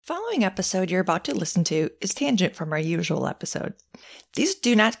following episode you're about to listen to is tangent from our usual episodes. These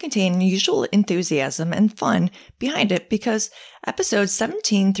do not contain usual enthusiasm and fun behind it because episodes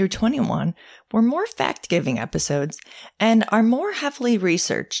 17 through 21 were more fact-giving episodes and are more heavily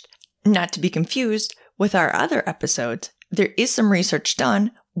researched. Not to be confused with our other episodes, there is some research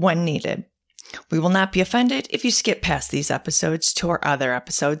done when needed. We will not be offended if you skip past these episodes to our other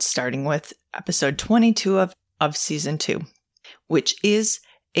episodes, starting with episode 22 of season 2, which is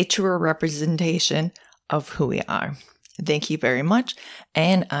a truer representation of who we are. Thank you very much,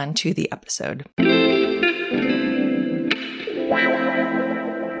 and on to the episode.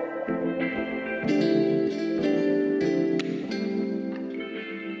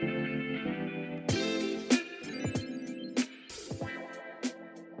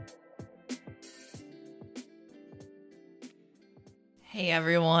 Hey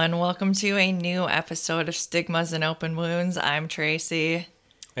everyone, welcome to a new episode of Stigmas and Open Wounds. I'm Tracy.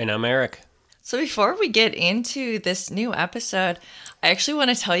 And I'm Eric. So before we get into this new episode, I actually want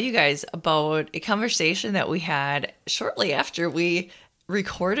to tell you guys about a conversation that we had shortly after we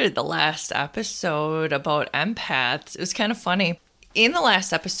recorded the last episode about empaths. It was kind of funny. In the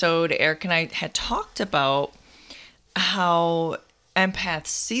last episode, Eric and I had talked about how empaths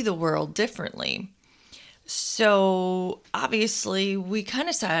see the world differently. So obviously we kind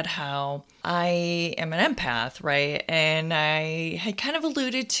of said how I am an empath, right? And I had kind of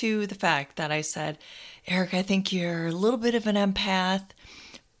alluded to the fact that I said, Eric, I think you're a little bit of an empath,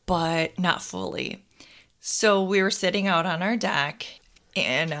 but not fully. So we were sitting out on our deck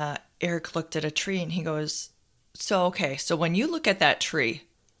and Eric looked at a tree and he goes, so when you look at that tree,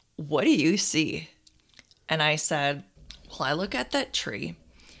 what do you see? And I said, well, I look at that tree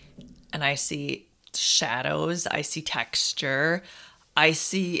and I see shadows, I see texture, I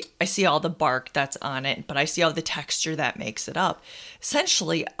see all the bark that's on it, but I see all the texture that makes it up.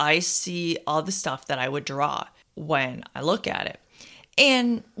 Essentially, I see all the stuff that I would draw when I look at it.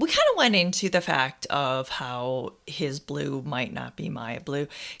 And we kind of went into the fact of how his blue might not be my blue,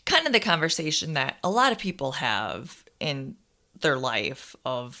 kind of the conversation that a lot of people have in their life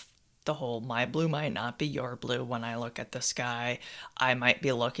of the whole my blue might not be your blue. When I look at the sky, I might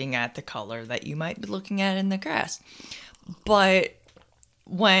be looking at the color that you might be looking at in the grass. But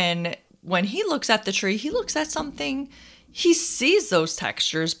when he looks at the tree, he looks at something, he sees those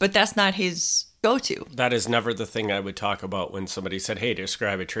textures, but that's not his go-to. That is never the thing I would talk about when somebody said, hey,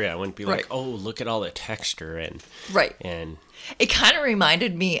 describe a tree. I wouldn't be like, oh, look at all the texture and right. And it kind of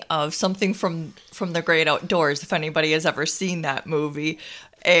reminded me of something from The Great Outdoors, if anybody has ever seen that movie.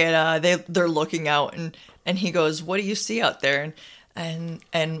 And they're looking out and he goes, what do you see out there?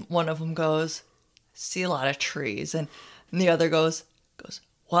 And one of them goes, see a lot of trees. And the other goes,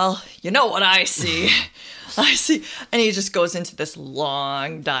 well, you know what I see. I see. And he just goes into this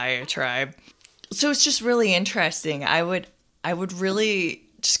long diatribe. So it's just really interesting. I would really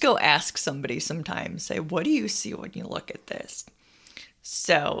just go ask somebody sometimes, say, what do you see when you look at this?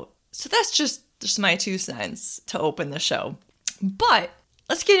 So that's just my 2 cents to open the show. But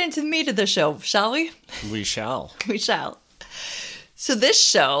let's get into the meat of the show, shall we? We shall. We shall. So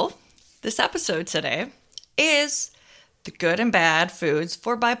this episode today is the good and bad foods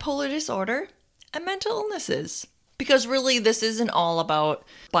for bipolar disorder and mental illnesses. Because really, this isn't all about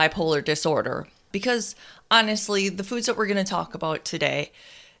bipolar disorder. Because honestly, the foods that we're going to talk about today,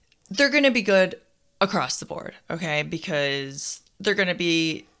 they're going to be good across the board, okay? Because they're going to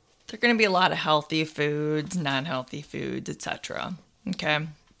be a lot of healthy foods, non-healthy foods, etc. Okay.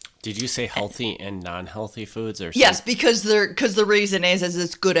 Did you say healthy and non-healthy foods, or yes? Because the reason is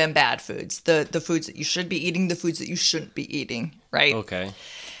it's good and bad foods. The foods that you should be eating, the foods that you shouldn't be eating, right? Okay.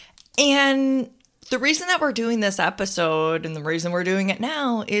 And the reason that we're doing this episode and the reason we're doing it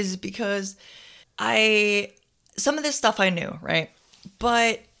now is because some of this stuff I knew, right?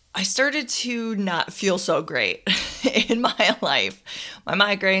 But I started to not feel so great in my life. My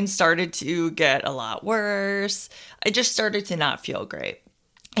migraines started to get a lot worse. I just started to not feel great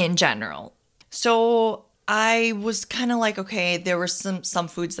in general. So I was kind of like, okay, there were some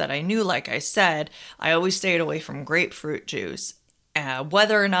foods that I knew, like I said, I always stayed away from grapefruit juice.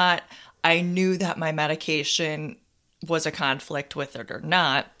 Whether or not I knew that my medication was a conflict with it or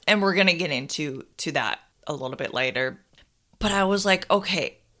not, and we're going to get into that a little bit later. But I was like,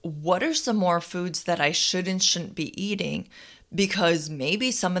 okay, what are some more foods that I should and shouldn't be eating? Because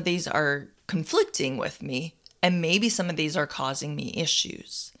maybe some of these are conflicting with me, and maybe some of these are causing me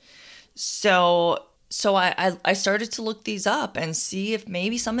issues. So I started to look these up and see if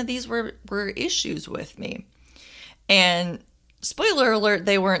maybe some of these were issues with me. And spoiler alert,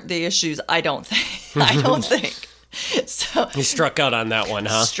 they weren't the issues, I don't think. So you struck out on that one,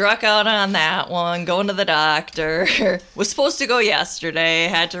 huh? Struck out on that one. Going to the doctor. Was supposed to go yesterday.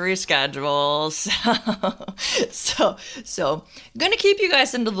 Had to reschedule. So gonna keep you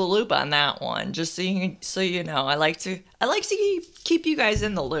guys into the loop on that one. Just so you know, I like to keep you guys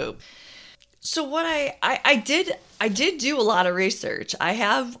in the loop. So what I did do a lot of research. I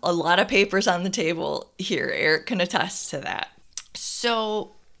have a lot of papers on the table here. Eric can attest to that.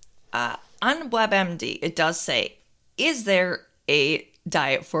 So on WebMD, it does say, is there a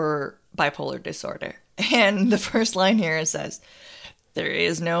diet for bipolar disorder? And the first line here says, there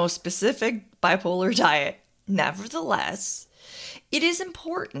is no specific bipolar diet. Nevertheless, it is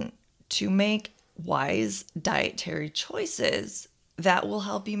important to make wise dietary choices that will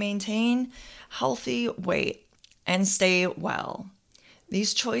help you maintain healthy weight and stay well.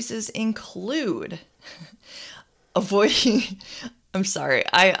 These choices include avoiding, I'm sorry,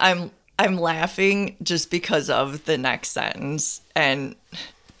 I'm laughing just because of the next sentence and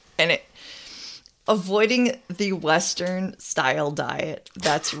it, avoiding the Western style diet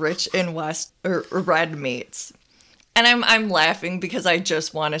that's rich in red meats. And I'm laughing because I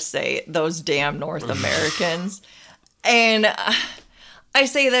just want to say those damn North Americans. And I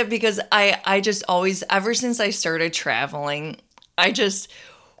say that because I just always, ever since I started traveling,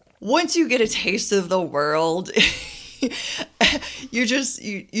 once you get a taste of the world, you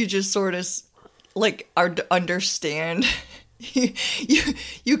just sort of like understand.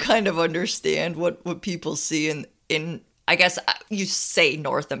 You kind of understand what people see in I guess you say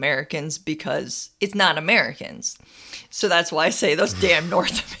North Americans because it's not Americans. So that's why I say those damn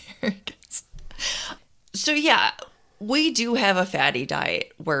North Americans. So yeah, we do have a fatty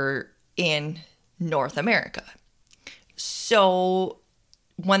diet. We're in North America. So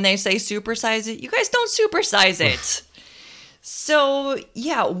when they say supersize it, you guys don't supersize it. So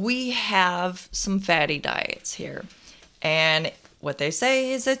yeah, we have some fatty diets here. And what they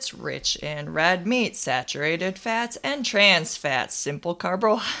say is it's rich in red meat, saturated fats, and trans fats, simple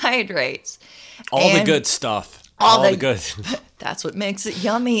carbohydrates. All the good stuff. All the good. That's what makes it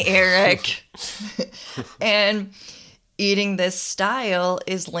yummy, Eric. And eating this style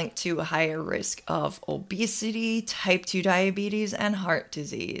is linked to a higher risk of obesity, type 2 diabetes, and heart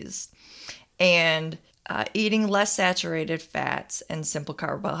disease. And eating less saturated fats and simple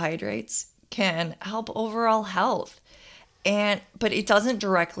carbohydrates can help overall health. But it doesn't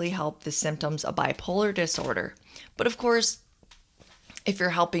directly help the symptoms of bipolar disorder. But of course, if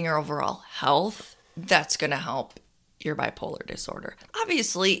you're helping your overall health, that's going to help your bipolar disorder.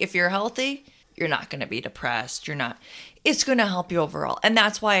 Obviously, if you're healthy, you're not going to be depressed. It's going to help you overall. And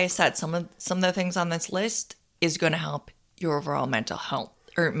that's why I said some of the things on this list is going to help your overall mental health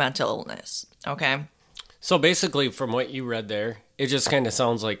or mental illness. Okay. So basically, from what you read there, it just kind of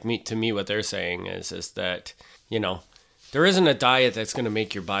sounds like to me what they're saying is that, there isn't a diet that's going to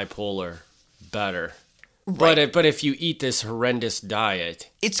make your bipolar better. Right. But if you eat this horrendous diet,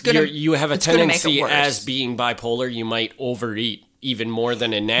 you have a tendency as being bipolar, you might overeat even more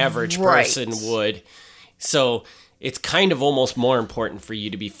than an average person would. So it's kind of almost more important for you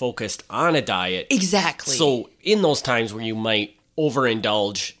to be focused on a diet. Exactly. So in those times where you might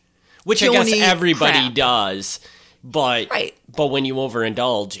overindulge, which I guess everybody does, but when you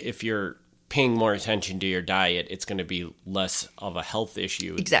overindulge, if you're paying more attention to your diet, it's going to be less of a health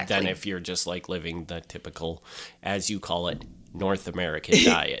issue than if you're just like living the typical, as you call it, North American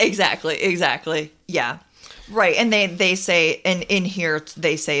diet. Exactly. Yeah. Right. And they say, and in here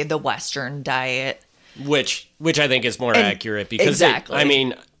they say the Western diet. Which I think is more accurate because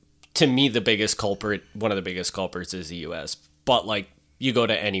to me one of the biggest culprits is the US. But like you go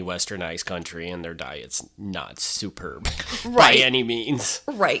to any westernized country and their diet's not superb by any means.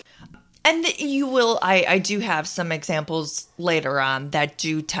 Right. And you will, I do have some examples later on that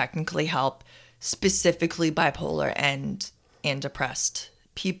do technically help specifically bipolar and depressed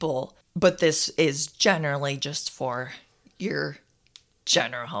people. But this is generally just for your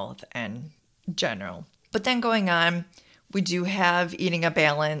general health and general. But then going on, we do have eating a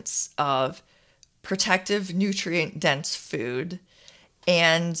balance of protective, nutrient-dense food.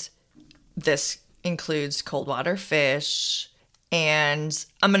 And this includes cold water fish. And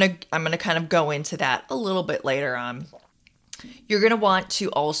I'm gonna kind of go into that a little bit later on. You're gonna want to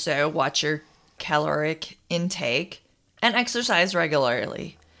also watch your caloric intake and exercise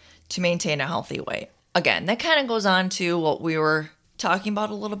regularly to maintain a healthy weight. Again, that kind of goes on to what we were talking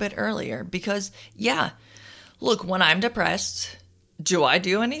about a little bit earlier. Because look, when I'm depressed, do I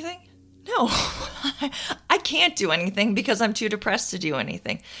do anything? No, I can't do anything because I'm too depressed to do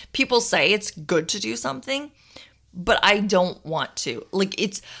anything. People say it's good to do something, but I don't want to. Like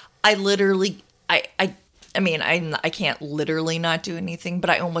I I mean, I can't literally not do anything, but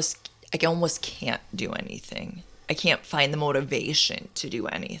I almost can't do anything. I can't find the motivation to do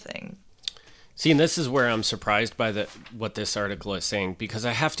anything. See, and this is where I'm surprised by what this article is saying, because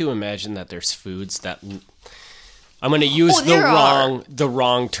I have to imagine that there's foods that I'm going to use the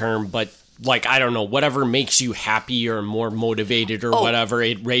wrong term, but like, I don't know, whatever makes you happy or more motivated or whatever,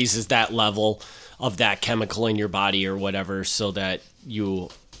 it raises that level of that chemical in your body or whatever, so that you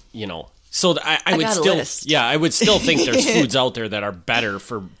know. So I would still, I would still think there's foods out there that are better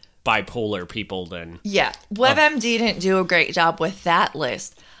for bipolar people than. Yeah, WebMD didn't do a great job with that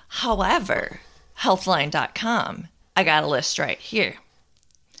list. However, Healthline.com, I got a list right here.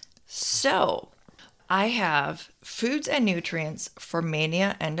 So, I have foods and nutrients for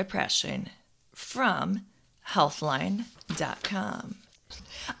mania and depression from Healthline.com.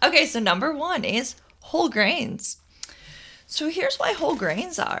 Okay, so number 1 is whole grains. So here's why whole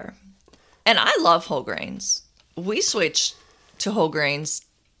grains are. And I love whole grains. We switched to whole grains,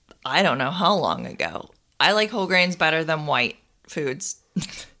 I don't know how long ago. I like whole grains better than white foods.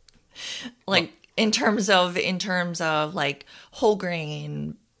 Like in terms of like whole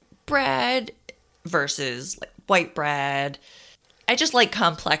grain bread versus like white bread. I just like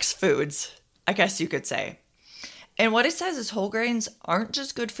complex foods, I guess you could say. And what it says is whole grains aren't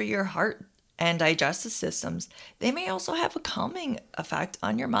just good for your heart and digestive systems. They may also have a calming effect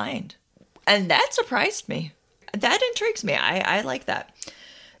on your mind. And that surprised me. That intrigues me. I like that.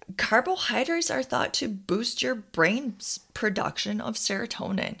 Carbohydrates are thought to boost your brain's production of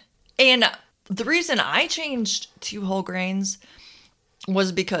serotonin. And the reason I changed to whole grains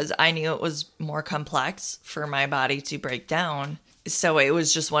was because I knew it was more complex for my body to break down. So it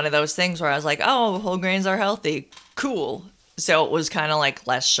was just one of those things where I was like, oh, whole grains are healthy. Cool. So it was kind of like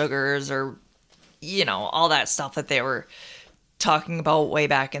less sugars or, you know, all that stuff that they were talking about way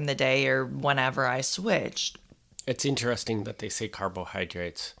back in the day or whenever I switched. It's interesting that they say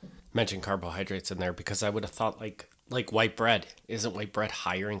mention carbohydrates in there, because I would have thought like white bread. Isn't white bread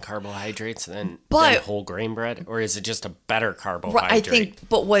higher in carbohydrates than whole grain bread? Or is it just a better carbohydrate? I think,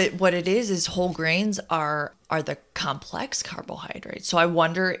 but what it is whole grains are the complex carbohydrates. So I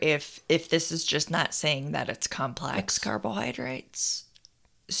wonder if this is just not saying that it's complex carbohydrates.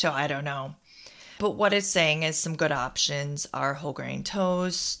 So I don't know. But what it's saying is some good options are whole grain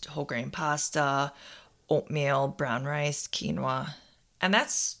toast, whole grain pasta, oatmeal, brown rice, quinoa. And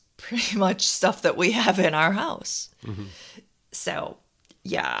that's pretty much stuff that we have in our house. Mm-hmm. So,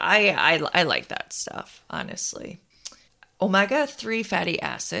 yeah, I like that stuff, honestly. Omega-3 fatty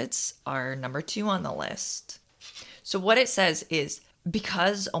acids are number 2 on the list. So what it says is,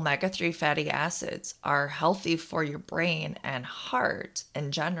 because omega-3 fatty acids are healthy for your brain and heart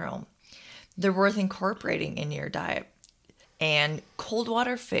in general, they're worth incorporating in your diet. And cold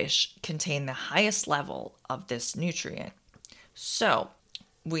water fish contain the highest level of this nutrient. So,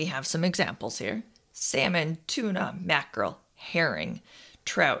 we have some examples here. Salmon, tuna, mackerel, herring,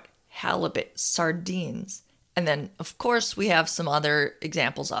 trout, halibut, sardines. And then, of course, we have some other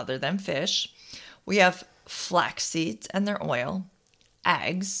examples other than fish. We have flax seeds and their oil,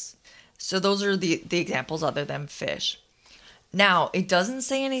 eggs. So those are the examples other than fish. Now, it doesn't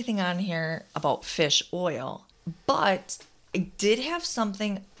say anything on here about fish oil, but I did have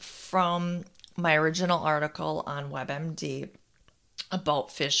something from my original article on WebMD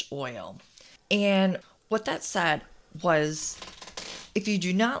about fish oil. And what that said was, if you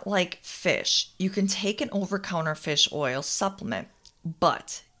do not like fish, you can take an over-the-counter fish oil supplement,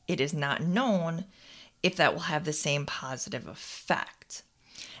 but it is not known if that will have the same positive effect.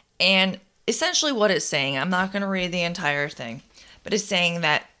 And essentially what it's saying, I'm not going to read the entire thing, but it's saying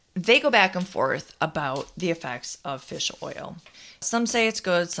that they go back and forth about the effects of fish oil. Some say it's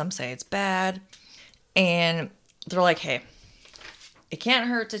good, some say it's bad, and they're like, hey, it can't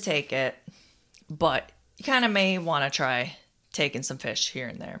hurt to take it, but you kind of may want to try taking some fish here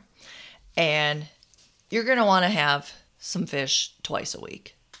and there. And you're going to want to have some fish twice a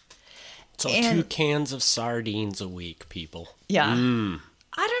week. So 2 cans of sardines a week, people. Yeah.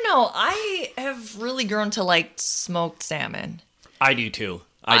 I don't know. I have really grown to like smoked salmon. I do too.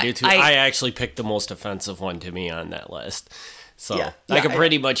 I actually picked the most offensive one to me on that list. So yeah, I could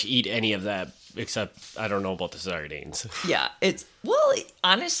pretty much eat any of that, except I don't know about the sardines. Yeah, it's, well,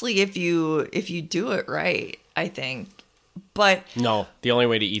 honestly, if you do it right, I think. But no, the only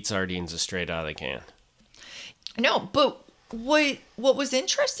way to eat sardines is straight out of the can. No, but what was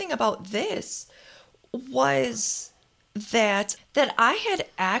interesting about this was that I had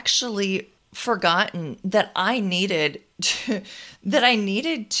actually forgotten that I needed to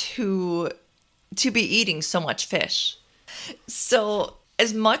be eating so much fish. So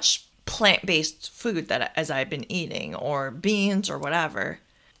as much plant-based food that as I've been eating, or beans or whatever,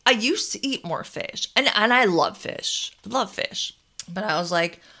 I used to eat more fish. And I love fish. Love fish. But I was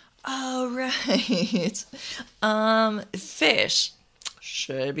like, oh, right. Fish.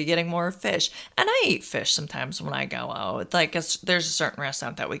 Should be getting more fish. And I eat fish sometimes when I go out. Like, there's a certain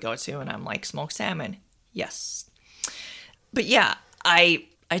restaurant that we go to, and I'm like, smoked salmon. Yes. But yeah, I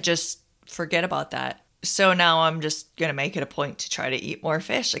just forget about that. So now I'm just going to make it a point to try to eat more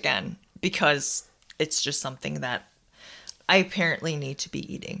fish again, because it's just something that I apparently need to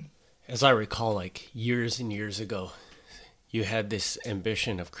be eating. As I recall, like years and years ago, you had this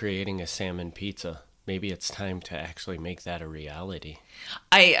ambition of creating a salmon pizza. Maybe it's time to actually make that a reality.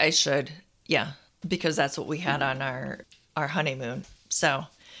 I should, yeah, because that's what we had on our honeymoon. So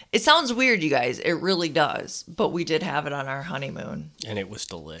it sounds weird, you guys. It really does. But we did have it on our honeymoon. And it was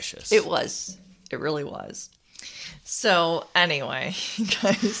delicious. It was. It really was. So anyway,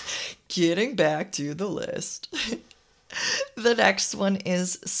 guys, getting back to the list. The next one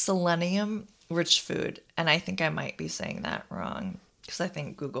is selenium-rich food. And I think I might be saying that wrong, because I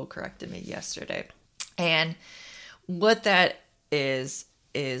think Google corrected me yesterday. And what that is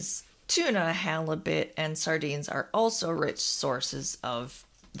tuna, halibut, and sardines are also rich sources of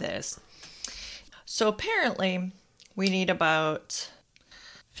this. So apparently we need about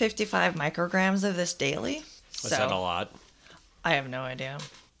 55 micrograms of this daily. Is that a lot? I have no idea.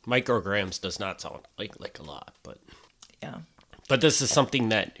 Micrograms does not sound like a lot, but yeah. But this is something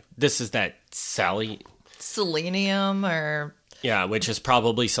that selenium, or yeah, which is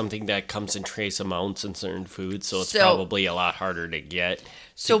probably something that comes in trace amounts in certain foods, so it's probably a lot harder to get.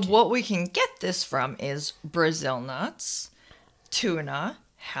 So what we can get this from is Brazil nuts, tuna,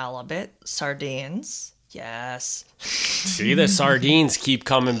 halibut, sardines. Yes. See, the sardines keep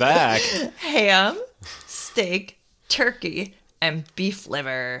coming back. Ham, steak, turkey, and beef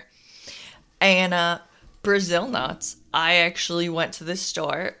liver. And Brazil nuts. I actually went to this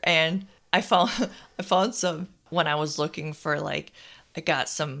store and I found some when I was looking for, like, I got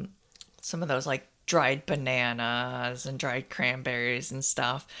some of those, like, dried bananas and dried cranberries and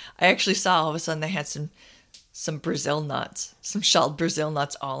stuff. I actually saw all of a sudden they had some Brazil nuts, some shelled Brazil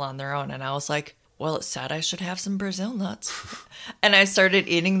nuts all on their own. And I was like, well, it said I should have some Brazil nuts. And I started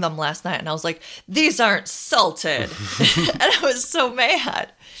eating them last night and I was like, these aren't salted. And I was so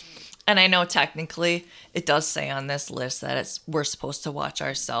mad. And I know technically it does say on this list that we're supposed to watch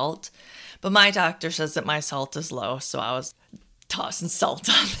our salt. But my doctor says that my salt is low, so I was tossing salt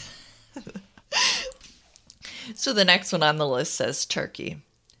on. So the next one on the list says turkey.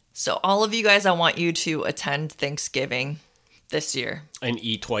 So all of you guys, I want you to attend Thanksgiving this year. And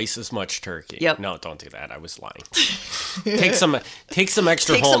eat twice as much turkey. Yep. No, don't do that. I was lying. Take some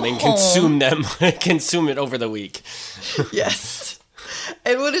extra home and consume them. Consume it over the week. Yes.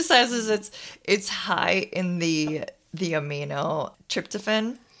 And what it says is it's high in the amino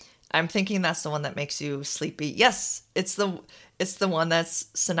tryptophan. I'm thinking that's the one that makes you sleepy. Yes, it's the one that's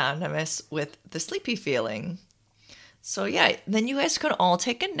synonymous with the sleepy feeling. So yeah, then you guys can all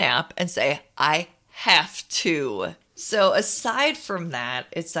take a nap and say, I have to. So aside from that,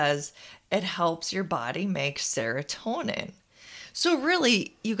 it says it helps your body make serotonin. So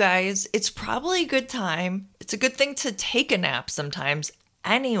really, you guys, it's probably a good time. It's a good thing to take a nap sometimes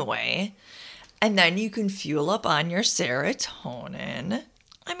anyway. And then you can fuel up on your serotonin.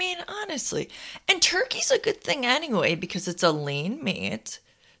 I mean, honestly. And turkey's a good thing anyway because it's a lean meat.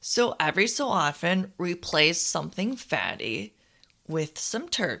 So every so often, replace something fatty with some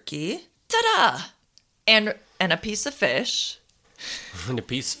turkey. Ta-da! And a piece of fish. And a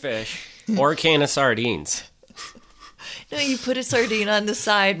piece of fish. Or a can of sardines. No, you put a sardine on the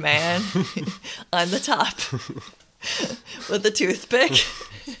side, man. On the top. With a toothpick.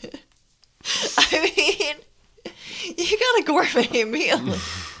 I mean, you got a gourmet meal.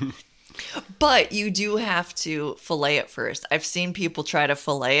 But you do have to fillet it first. I've seen people try to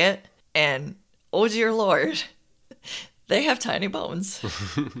fillet it, and oh dear Lord, they have tiny bones.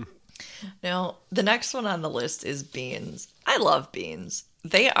 Now, the next one on the list is beans. I love beans.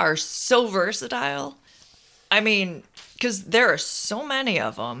 They are so versatile. I mean, because there are so many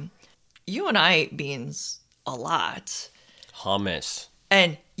of them. You and I eat beans a lot. Hummus.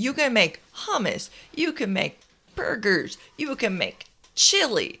 And you can make hummus. You can make burgers. You can make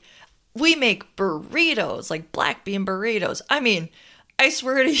chili. We make burritos, like black bean burritos. I mean, I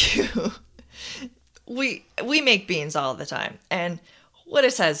swear to you, we make beans all the time. And what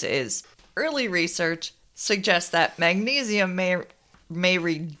it says is, early research suggests that magnesium may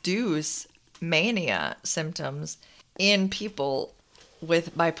reduce mania symptoms in people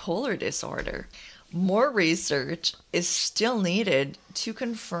with bipolar disorder. More research is still needed to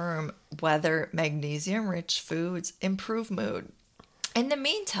confirm whether magnesium-rich foods improve mood. In the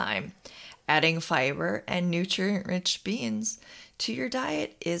meantime, adding fiber and nutrient-rich beans to your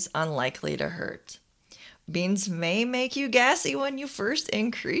diet is unlikely to hurt. Beans may make you gassy when you first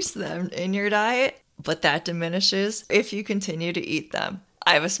increase them in your diet, but that diminishes if you continue to eat them.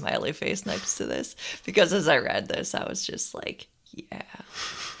 I have a smiley face next to this because as I read this, I was just like, yeah.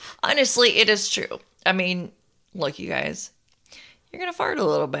 Honestly, it is true. I mean, look, you guys, you're going to fart a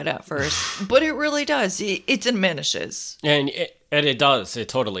little bit at first, but it really does. It diminishes. And it does. It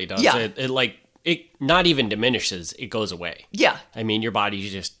totally does. Yeah. It not even diminishes. It goes away. Yeah. I mean, your body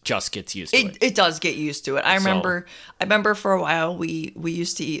just gets used to it. It does get used to it. I remember for a while we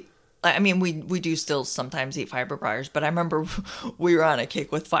used to eat, I mean, we do still sometimes eat fiber bars, but I remember we were on a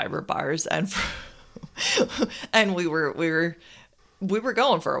kick with fiber bars and and we were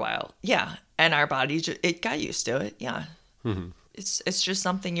going for a while. Yeah. And our body, it got used to it. Yeah. Mm-hmm. It's just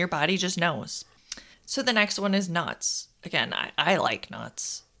something your body just knows. So the next one is nuts. Again, I like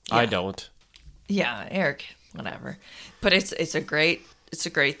nuts. Yeah. I don't. Yeah, Eric, whatever. But it's a great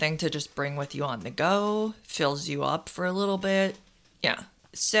thing to just bring with you on the go. Fills you up for a little bit. Yeah.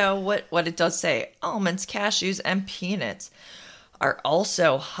 So what it does say, almonds, cashews, and peanuts are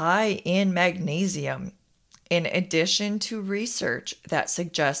also high in magnesium. In addition to research that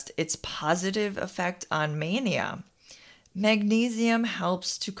suggests its positive effect on mania, magnesium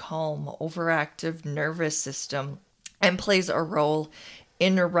helps to calm overactive nervous system and plays a role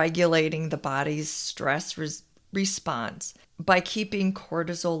in regulating the body's stress response by keeping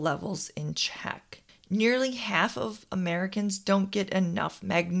cortisol levels in check. Nearly half of Americans don't get enough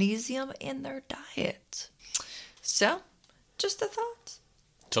magnesium in their diet. So, just a thought.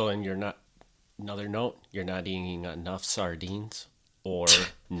 So, and another note, you're not eating enough sardines or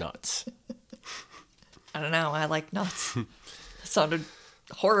nuts. I don't know. I like nuts. It sounded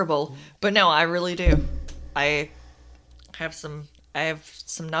horrible, but no, I really do. I have some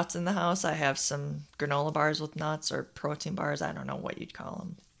nuts in the house. I have some granola bars with nuts or protein bars. I don't know what you'd call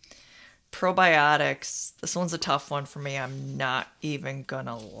them. Probiotics. This one's a tough one for me. I'm not even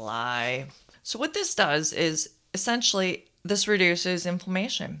gonna lie. So what this does is essentially this reduces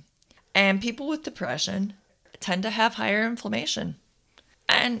inflammation. And people with depression tend to have higher inflammation.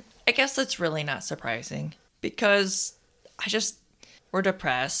 And I guess that's really not surprising because we're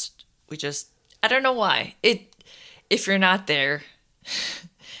depressed. I don't know why. If you're not there,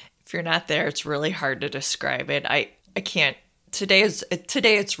 it's really hard to describe it. I can't. Today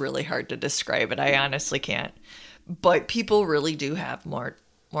it's really hard to describe it. I honestly can't. But people really do have more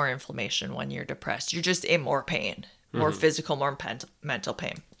inflammation when you're depressed. You're just in more pain, more physical, more mental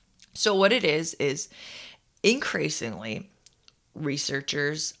pain. So what it is increasingly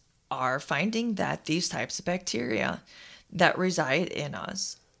researchers are finding that these types of bacteria that reside in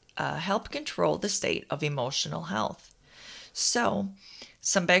us help control the state of emotional health. So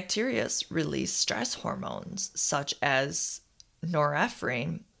some bacteria release stress hormones such as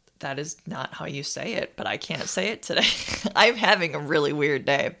norepinephrine. That is not how you say it, but I can't say it today. I'm having a really weird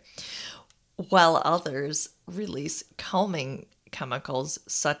day. While others release calming chemicals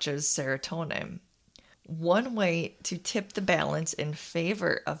such as serotonin. One way to tip the balance in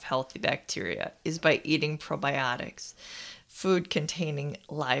favor of healthy bacteria is by eating probiotics, food containing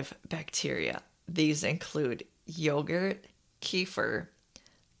live bacteria. These include yogurt, kefir,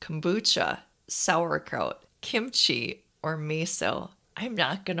 kombucha, sauerkraut, kimchi, or miso. I'm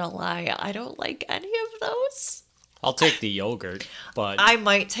not gonna lie, I don't like any of those. I'll take the yogurt, but I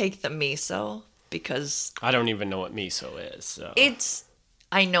might take the miso because I don't even know what miso is. So.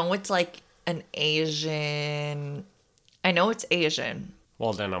 I know it's like an Asian. I know it's Asian.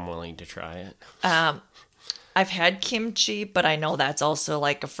 Well, then I'm willing to try it. I've had kimchi, but I know that's also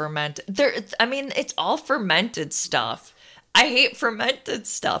like a fermented. It's all fermented stuff. I hate fermented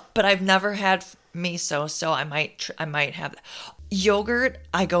stuff, but I've never had miso, so I might have yogurt.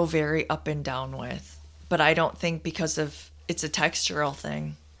 I go very up and down with, but I don't think because of it's a textural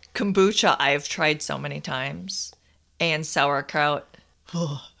thing. Kombucha I've tried so many times, and sauerkraut.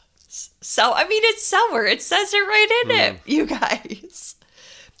 It's sour. It says it right in it, you guys.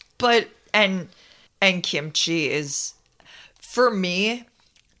 But and kimchi is for me,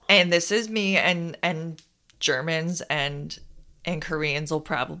 and this is me, and Germans and Koreans will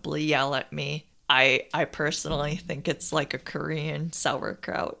probably yell at me. I personally think it's like a Korean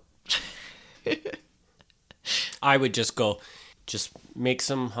sauerkraut. I would just make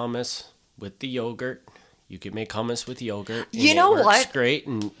some hummus with the yogurt. You could make hummus with yogurt. You know what? It's great,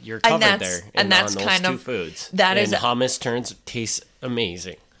 and you're covered there. And that's on those kind two of foods. That and is hummus tastes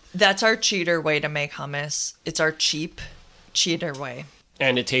amazing. That's our cheater way to make hummus. It's our cheap cheater way.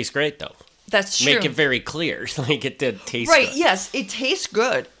 And it tastes great, though. That's true. Make it very clear. Like, it did taste right, good. Yes, it tastes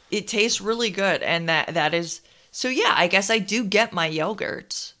good. It tastes really good. And that is... So, yeah, I guess I do get my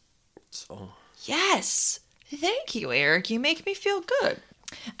yogurt. So... Yes. Thank you, Eric. You make me feel good.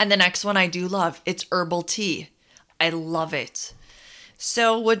 And the next one I do love, it's herbal tea. I love it.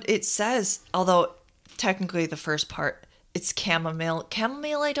 So what it says, although technically the first part, it's chamomile.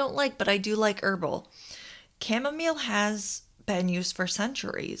 Chamomile I don't like, but I do like herbal. Chamomile has been used for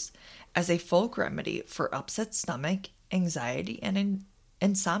centuries as a folk remedy for upset stomach, anxiety, and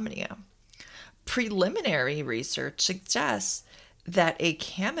insomnia. Preliminary research suggests that a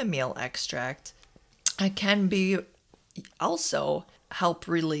chamomile extract can be also help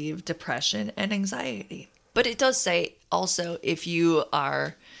relieve depression and anxiety. But it does say also if you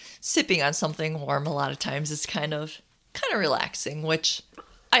are sipping on something warm, a lot of times it's kind of relaxing, which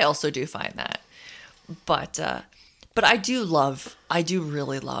I also do find that. But I do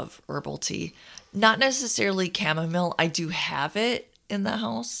really love herbal tea. Not necessarily chamomile. I do have it in the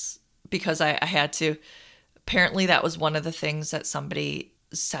house because I had to. Apparently that was one of the things that somebody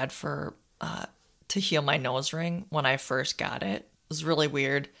said for to heal my nose ring when I first got it. It was really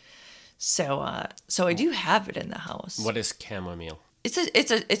weird. So I do have it in the house. What is chamomile? It's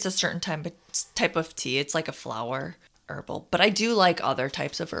a certain type of tea. It's like a flower herbal. But I do like other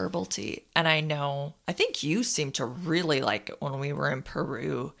types of herbal tea. And I think you seem to really like it when we were in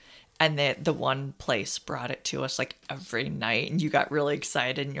Peru. And the one place brought it to us like every night. And you got really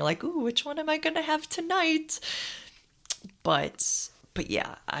excited. And you're like, ooh, which one am I going to have tonight? But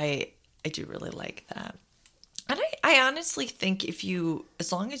yeah, I do really like that. And I honestly think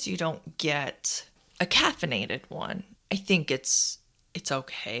as long as you don't get a caffeinated one, I think it's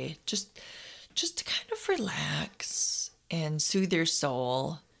okay. Just to kind of relax and soothe your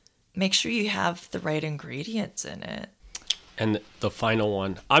soul. Make sure you have the right ingredients in it. And the final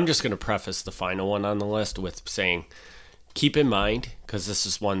one, I'm just going to preface the final one on the list with saying, keep in mind, because this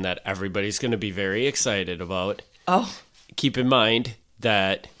is one that everybody's going to be very excited about. Oh. Keep in mind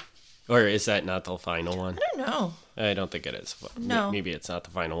that, or is that not the final one? I don't know. I don't think it is. No. Maybe it's not the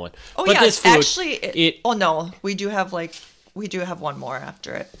final one. Oh, but yeah, this food, actually, oh no, we do have one more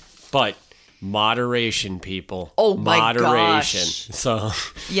after it. But moderation, people. Oh my moderation. Gosh. So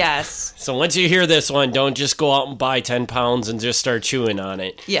yes. So once you hear this one, don't just go out and buy 10 pounds and just start chewing on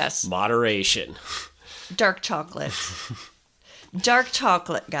it. Yes. Moderation. Dark chocolate. Dark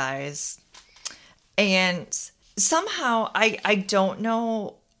chocolate, guys. And somehow I don't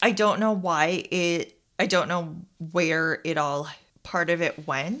know why I don't know where it all part of it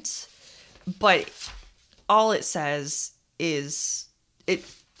went, but all it says is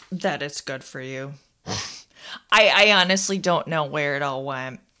that it's good for you. I honestly don't know where it all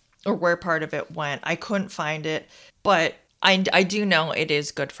went or where part of it went. I couldn't find it, but I do know it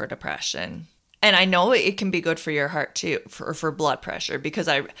is good for depression. And I know it can be good for your heart too, for blood pressure, because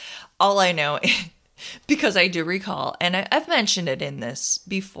I know because I do recall, and I've mentioned it in this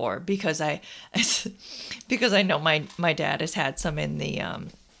before, because I know my dad has had some in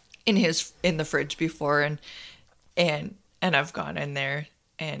the fridge before, and I've gone in there,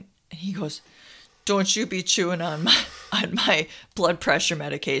 and he goes, "Don't you be chewing on my blood pressure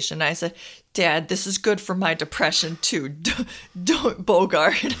medication." I said, "Dad, this is good for my depression too. Don't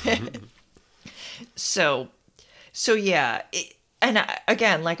bogart it." So yeah. And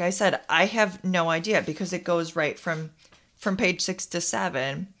again, like I said, I have no idea, because it goes right from page 6 to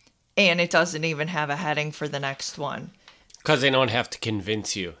 7, and it doesn't even have a heading for the next one. Because they don't have to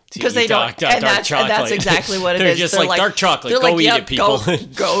convince you to eat dark chocolate. And that's exactly what it is. They're just like, dark chocolate. Go eat it, people.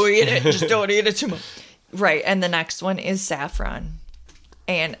 Go eat it. Just don't eat it too much. Right. And the next one is saffron.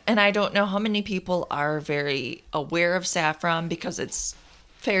 And I don't know how many people are very aware of saffron, because it's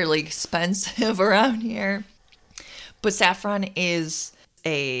fairly expensive around here. But saffron is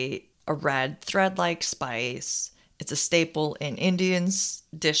a red thread-like spice. It's a staple in Indian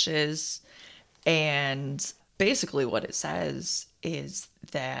dishes. And basically what it says is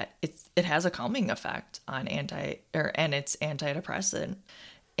that it has a calming effect on and it's antidepressant.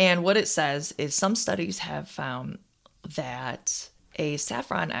 And what it says is some studies have found that a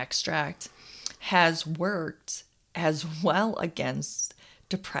saffron extract has worked as well against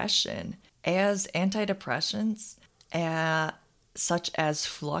depression as antidepressants, such as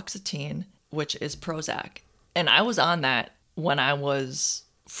fluoxetine, which is Prozac. And I was on that when I was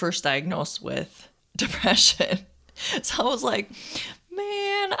first diagnosed with depression. So I was like,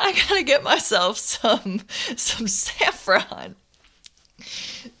 man, I gotta get myself some saffron.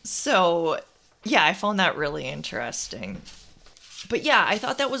 So yeah, I found that really interesting. But yeah, I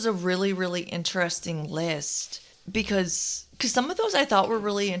thought that was a really, really interesting list because some of those I thought were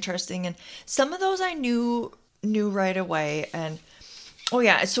really interesting, and some of those I knew right away. And oh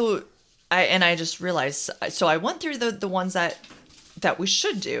yeah, so I just realized. So I went through the ones that we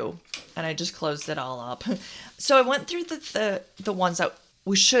should do, and I just closed it all up. So I went through the ones that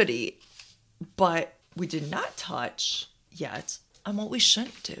we should eat, but we did not touch yet on what we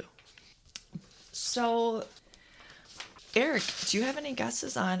shouldn't do. So, Eric, do you have any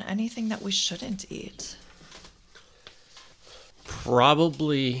guesses on anything that we shouldn't eat?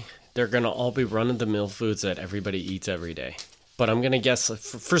 Probably they're going to all be run-of-the-mill foods that everybody eats every day. But I'm going to guess,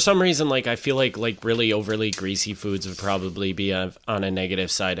 for some reason, like I feel like really overly greasy foods would probably be on a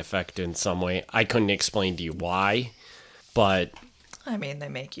negative side effect in some way. I couldn't explain to you why, but... I mean, they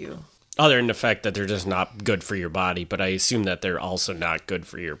make you... Other than the fact that they're just not good for your body, but I assume that they're also not good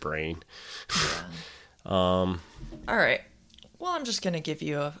for your brain. Yeah. All right. Well, I'm just going to give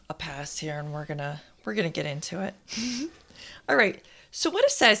you a pass here, and we're gonna get into it. All right. So what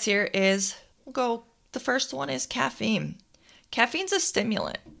it says here is, the first one is caffeine. Caffeine's a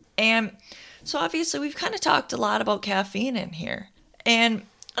stimulant. And so obviously we've kind of talked a lot about caffeine in here. And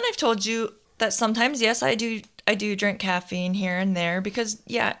I've told you that sometimes, yes, I do drink caffeine here and there because,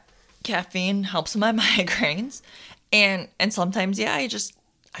 yeah, caffeine helps my migraines. And sometimes, yeah, I just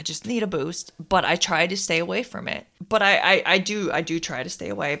need a boost, but I try to stay away from it. But I do try to stay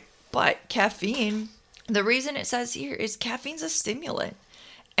away. But caffeine, the reason it says here is caffeine's a stimulant.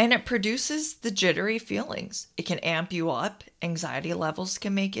 And it produces the jittery feelings. It can amp you up. Anxiety levels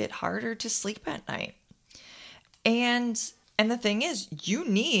can make it harder to sleep at night. And the thing is, you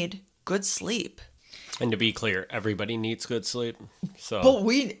need good sleep. And to be clear, everybody needs good sleep. So, but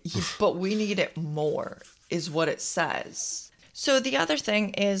we need it more, is what it says. So the other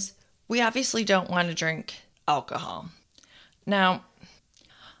thing is, we obviously don't want to drink alcohol. Now,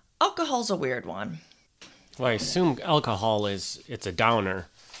 alcohol's a weird one. Well, I assume alcohol it's a downer.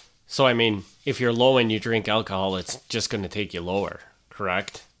 So, I mean, if you're low and you drink alcohol, it's just going to take you lower,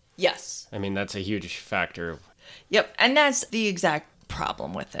 correct? Yes. I mean, that's a huge factor. Yep, and that's the exact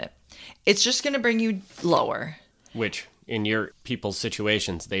problem with it. It's just going to bring you lower. Which, in your people's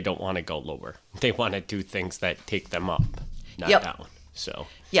situations, they don't want to go lower. They want to do things that take them up, not down. So.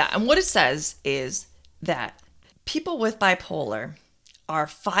 Yeah, and what it says is that people with bipolar are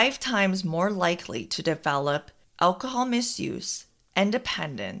 5 times more likely to develop alcohol misuse and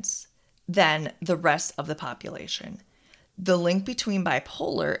dependence than the rest of the population. The link between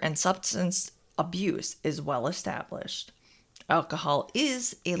bipolar and substance abuse is well established. Alcohol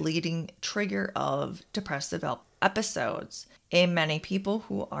is a leading trigger of depressive episodes in many people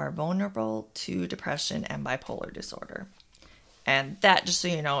who are vulnerable to depression and bipolar disorder. And that, just so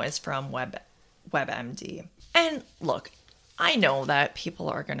you know, is from WebMD. And look, I know that people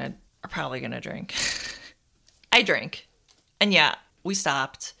are probably gonna drink. I drink. And yeah, we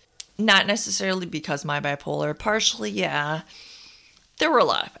stopped. Not necessarily because my bipolar. Partially, yeah. There were a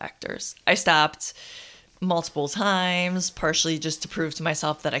lot of factors. I stopped multiple times, partially just to prove to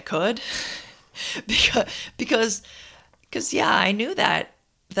myself that I could. because yeah, I knew that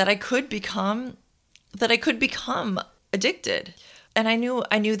I could become addicted. And I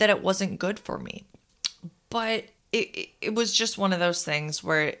knew that it wasn't good for me. But it was just one of those things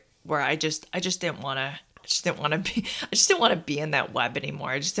where I just didn't want to be in that web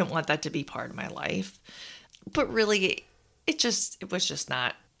anymore. I just didn't want that to be part of my life. But really, it was just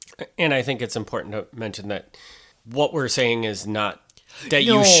not. And I think it's important to mention that what we're saying is not that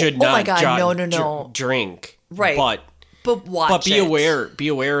you should not drink. Right. But be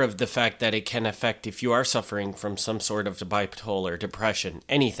aware of the fact that it can affect, if you are suffering from some sort of bipolar, depression,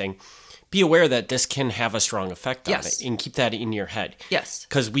 anything, be aware that this can have a strong effect on it, and keep that in your head. Yes.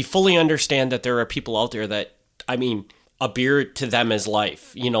 Because we fully understand that there are people out there that, I mean, a beer to them is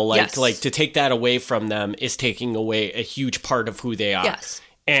life. You know, like to take that away from them is taking away a huge part of who they are. Yes.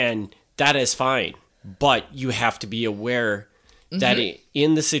 And that is fine. But you have to be aware that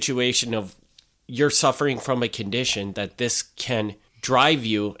in the situation of you're suffering from a condition, that this can drive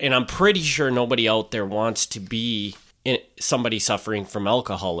you. And I'm pretty sure nobody out there wants to be somebody suffering from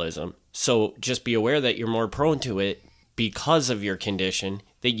alcoholism. So just be aware that you're more prone to it because of your condition,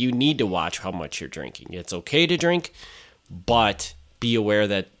 that you need to watch how much you're drinking. It's okay to drink, but be aware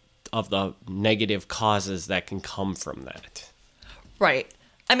that of the negative causes that can come from that. Right.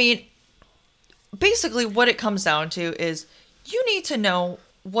 I mean, basically what it comes down to is you need to know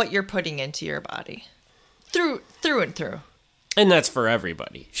what you're putting into your body through and through. And that's for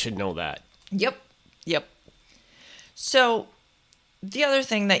everybody. Should know that. Yep. So the other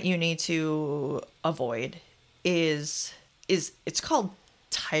thing that you need to avoid is it's called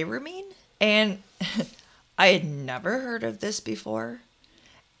tyramine. And I had never heard of this before.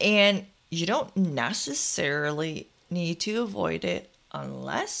 And you don't necessarily need to avoid it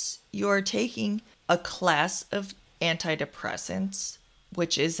unless you're taking a class of antidepressants,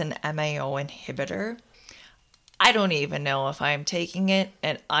 which is an MAO inhibitor. I don't even know if I'm taking it,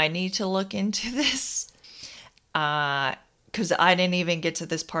 and I need to look into this because I didn't even get to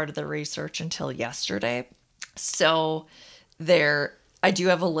this part of the research until yesterday. So I do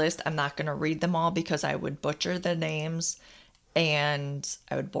have a list. I'm not going to read them all because I would butcher the names and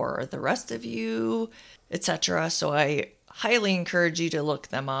I would bore the rest of you, etc. So I highly encourage you to look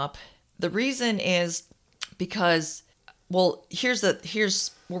them up. The reason is because, well, here's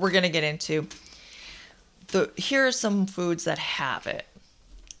what we're going to get into. Here are some foods that have it.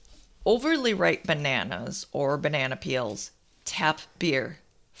 Overly ripe bananas or banana peels, tap beer,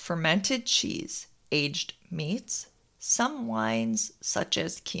 fermented cheese, aged meats, some wines such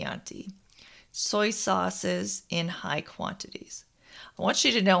as Chianti, soy sauces in high quantities. I want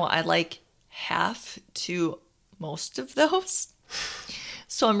you to know I like half to most of those.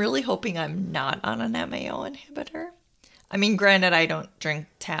 So I'm really hoping I'm not on an MAO inhibitor. I mean, granted, I don't drink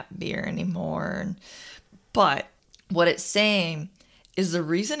tap beer anymore, but what it's saying is the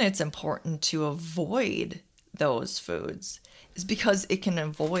reason it's important to avoid those foods is because it can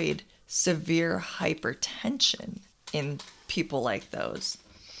avoid severe hypertension in people like those.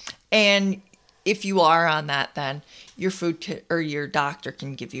 And if you are on that, then your your doctor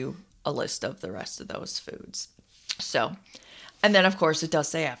can give you a list of the rest of those foods. So, and then of course it does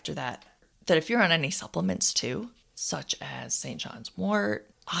say after that if you're on any supplements too, such as St. John's wort,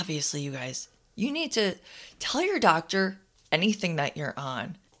 obviously you guys, you need to tell your doctor anything that you're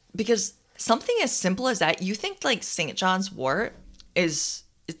on, because something as simple as that, you think like St. John's wort is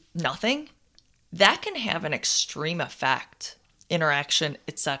nothing, that can have an extreme effect, interaction,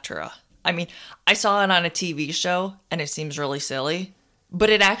 etc. I mean, I saw it on a TV show and it seems really silly, but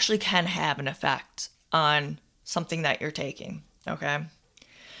it actually can have an effect on something that you're taking, okay?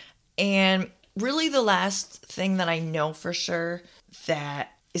 And really the last thing that I know for sure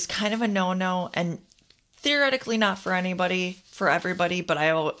that is kind of a no-no, and theoretically not for everybody, but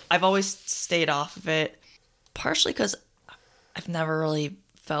I've always stayed off of it, partially because I've never really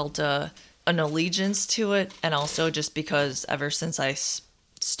felt an allegiance to it, and also just because ever since I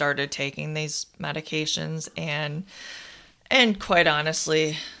started taking these medications, and quite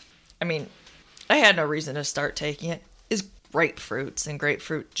honestly, I mean, I had no reason to start taking it, is grapefruits and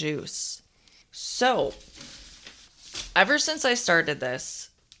grapefruit juice. So, ever since I started this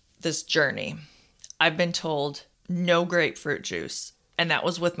journey, I've been told no grapefruit juice. And that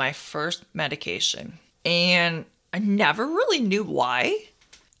was with my first medication. And I never really knew why.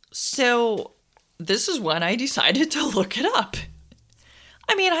 So this is when I decided to look it up.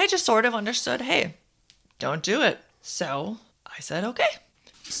 I mean, I just sort of understood, hey, don't do it. So I said, okay.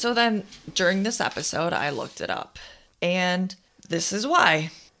 So then during this episode, I looked it up. And this is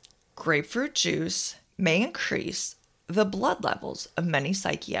why. Grapefruit juice may increase the blood levels of many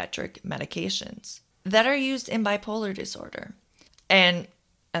psychiatric medications that are used in bipolar disorder. And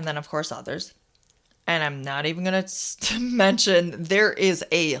then, of course, others. And I'm not even going to mention, there is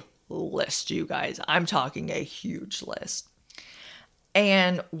a list, you guys. I'm talking a huge list.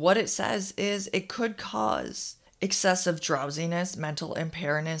 And what it says is it could cause excessive drowsiness, mental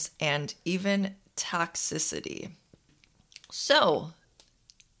impairment, and even toxicity. So,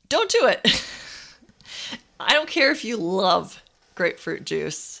 don't do it. I don't care if you love grapefruit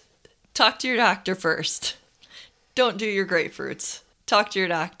juice. Talk to your doctor first. Don't do your grapefruits. Talk to your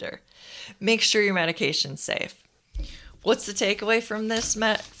doctor. Make sure your medication's safe. What's the takeaway from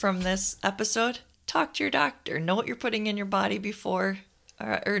this episode? Talk to your doctor. Know what you're putting in your body before,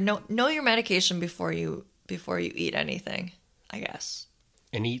 or know your medication before you eat anything, I guess.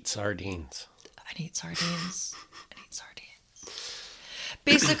 And eat sardines. And eat sardines.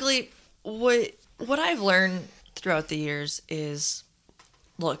 Basically, what I've learned throughout the years is,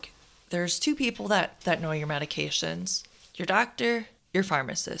 look, there's two people that know your medications. Your doctor, your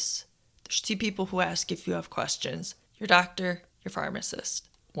pharmacist. There's two people who ask if you have questions. Your doctor, your pharmacist.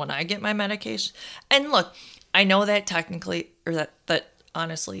 When I get my medication, and look, I know that technically, or that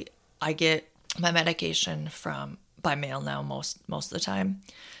honestly, I get my medication by mail now most of the time.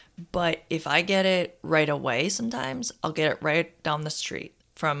 But if I get it right away, sometimes I'll get it right down the street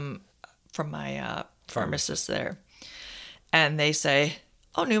from my pharmacist there. And they say,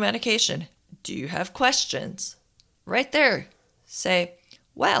 oh, new medication. Do you have questions? Right there. Say,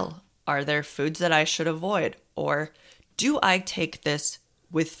 well, are there foods that I should avoid? Or do I take this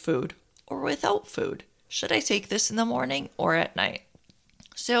with food or without food? should I take this in the morning or at night?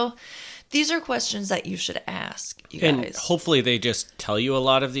 So these are questions that you should ask, you guys. And hopefully they just tell you a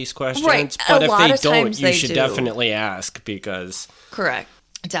lot of these questions. Right. But A if lot they of don't, times you they should do. definitely ask because... Correct.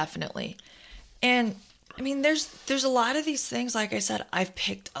 Definitely. And I mean, there's a lot of these things, like I said, I've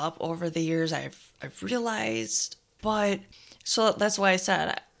picked up over the years. I've realized, but so that's why I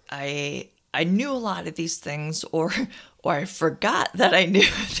said I knew a lot of these things, or I forgot that I knew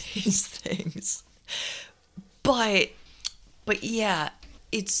these things. But yeah,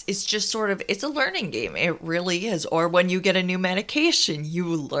 it's just sort of, it's a learning game. It really is. Or when you get a new medication, you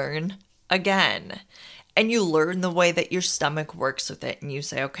learn again. And you learn the way that your stomach works with it. And you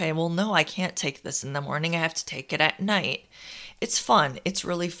say, okay, well, no, I can't take this in the morning. I have to take it at night. It's fun. It's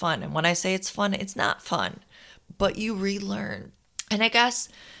really fun. And when I say it's fun, it's not fun. But you relearn. And I guess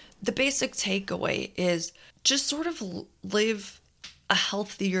the basic takeaway is just sort of live a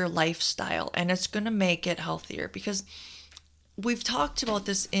healthier lifestyle. And it's going to make it healthier. Because we've talked about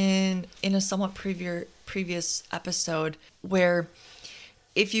this in a somewhat previous episode, where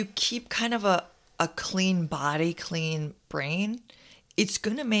if you keep kind of a clean body, clean brain, it's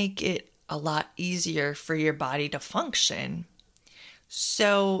going to make it a lot easier for your body to function.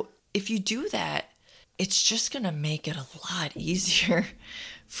 So if you do that, it's just going to make it a lot easier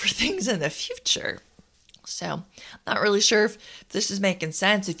for things in the future. So I'm not really sure if this is making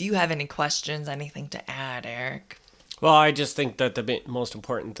sense. If you have any questions, anything to add, Eric? Well, I just think that the most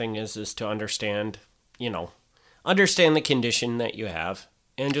important thing is to understand, understand the condition that you have,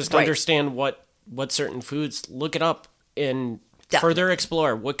 and just understand what certain foods, look it up and further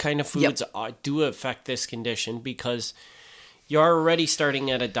explore what kind of foods do affect this condition, because you're already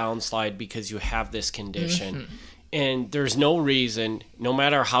starting at a downslide because you have this condition. Mm-hmm. And there's no reason, no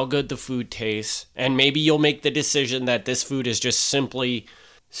matter how good the food tastes, and maybe you'll make the decision that this food is just simply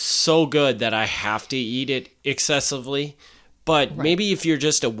so good that I have to eat it excessively. But maybe if you're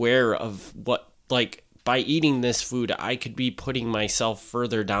just aware of what, like, by eating this food, I could be putting myself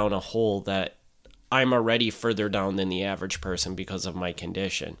further down a hole that I'm already further down than the average person because of my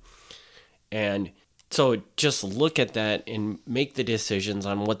condition. And so just look at that and make the decisions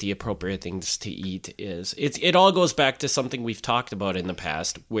on what the appropriate things to eat is. It all goes back to something we've talked about in the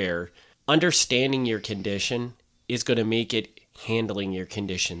past, where understanding your condition is going to make it handling your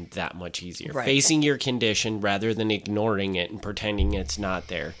condition that much easier. Right. Facing your condition rather than ignoring it and pretending it's not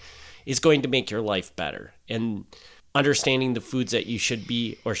there is going to make your life better. And understanding the foods that you should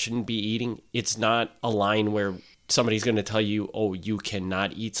be or shouldn't be eating, it's not a line where somebody's going to tell you, oh, you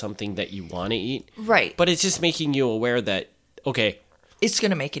cannot eat something that you want to eat. Right. But it's just making you aware that, okay, it's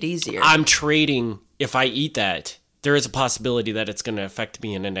going to make it easier. I'm trading, if I eat that, there is a possibility that it's going to affect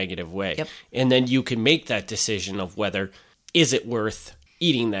me in a negative way. Yep. And then you can make that decision of whether, is it worth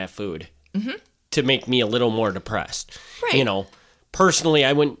eating that food to make me a little more depressed? Right. Personally,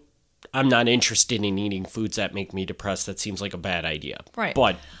 I'm not interested in eating foods that make me depressed. That seems like a bad idea. Right.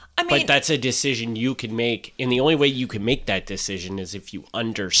 But that's a decision you can make. And the only way you can make that decision is if you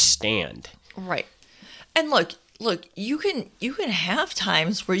understand. Right. And look, you can have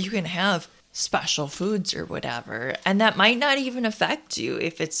times where you can have special foods or whatever, and that might not even affect you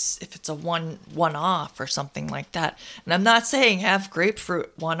if it's a one-off or something like that. And I'm not saying have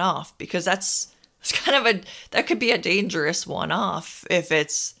grapefruit one-off, because that's kind of that could be a dangerous one-off if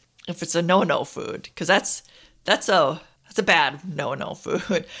it's a no-no food, because that's a bad no-no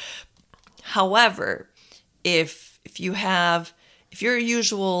food. However, if you're a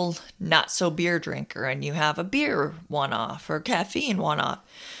usual not so beer drinker and you have a beer one-off or caffeine one-off,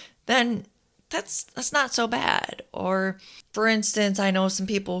 then that's not so bad. Or for instance, I know some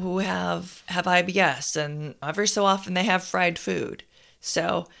people who have IBS, and every so often they have fried food.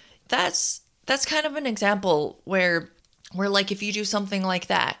 So that's kind of an example where like if you do something like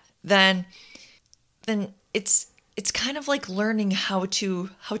that, then it's kind of like learning how to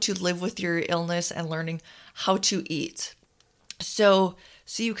live with your illness and learning how to eat. So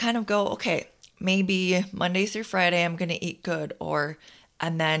you kind of go, okay, maybe Monday through Friday I'm going to eat good,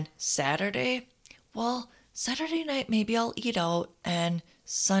 and then Saturday night maybe I'll eat out, and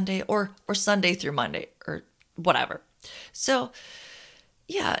Sunday or Sunday through Monday or whatever. So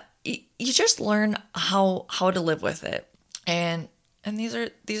yeah, you just learn how to live with it. And these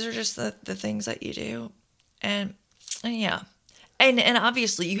are just the things that you do. And yeah. And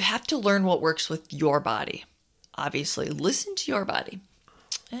obviously you have to learn what works with your body. Obviously, listen to your body.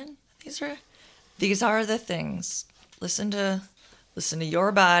 And these are the things. Listen to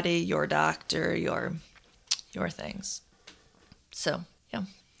your body, your doctor, your things. So, yeah.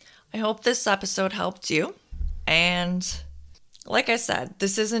 I hope this episode helped you. And like I said,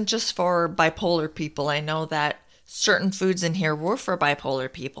 this isn't just for bipolar people. I know that certain foods in here were for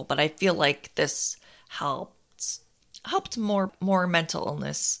bipolar people, but I feel like this helped more mental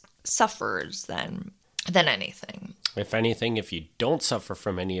illness sufferers than anything. If anything, if you don't suffer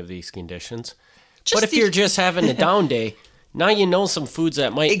from any of these conditions, Just but if you're just having a down day, now you know some foods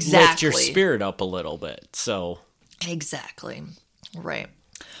that might lift your spirit up a little bit. So exactly. Right.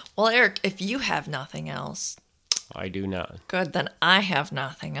 Well, Eric, if you have nothing else, I do not. Good, then I have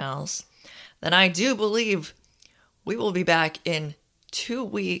nothing else. Then I do believe we will be back in 2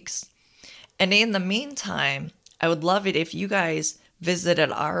 weeks. And in the meantime, I would love it if you guys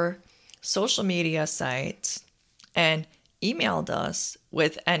visited our social media sites and emailed us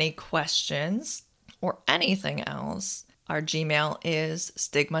with any questions or anything else. Our Gmail is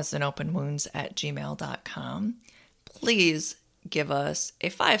stigmasandopenwounds@gmail.com. Please give us a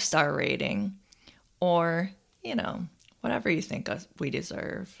 5-star rating or, whatever you think we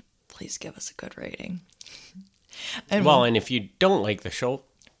deserve. Please give us a good rating. And if you don't like the show,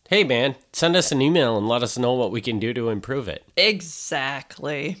 hey man, send us an email and let us know what we can do to improve it.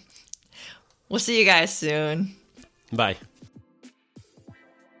 Exactly. We'll see you guys soon. Bye.